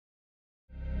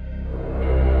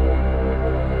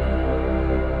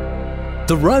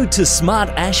The road to smart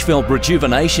asphalt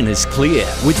rejuvenation is clear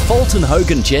with Fulton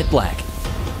Hogan JetBlack.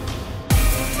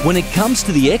 When it comes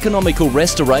to the economical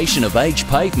restoration of aged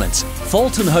pavements,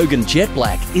 Fulton Hogan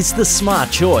JetBlack is the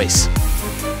smart choice.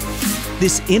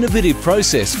 This innovative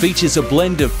process features a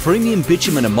blend of premium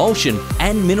bitumen emulsion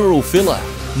and mineral filler,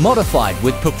 modified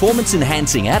with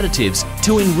performance-enhancing additives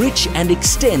to enrich and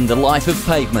extend the life of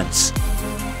pavements.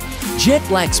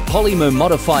 JetBlack's polymer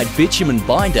modified bitumen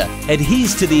binder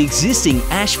adheres to the existing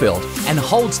asphalt and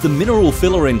holds the mineral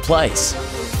filler in place.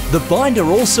 The binder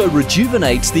also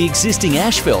rejuvenates the existing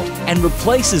asphalt and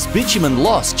replaces bitumen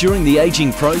lost during the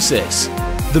aging process.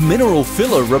 The mineral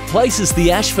filler replaces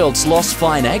the asphalt's lost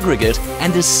fine aggregate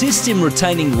and assists in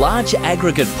retaining large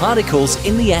aggregate particles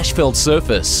in the asphalt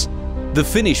surface. The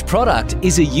finished product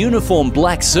is a uniform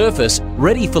black surface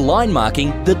ready for line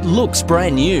marking that looks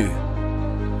brand new.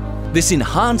 This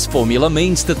enhanced formula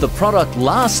means that the product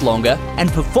lasts longer and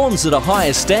performs at a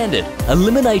higher standard,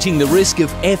 eliminating the risk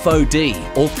of FOD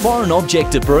or foreign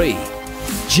object debris.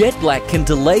 JetBlack can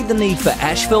delay the need for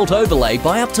asphalt overlay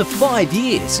by up to 5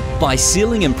 years by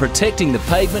sealing and protecting the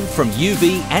pavement from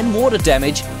UV and water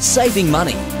damage, saving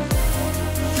money.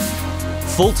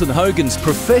 Fulton Hogan's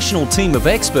professional team of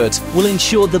experts will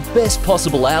ensure the best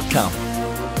possible outcome.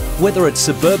 Whether it's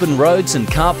suburban roads and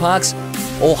car parks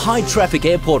or high-traffic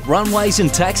airport runways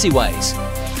and taxiways,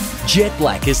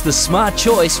 JetBlack is the smart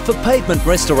choice for pavement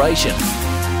restoration.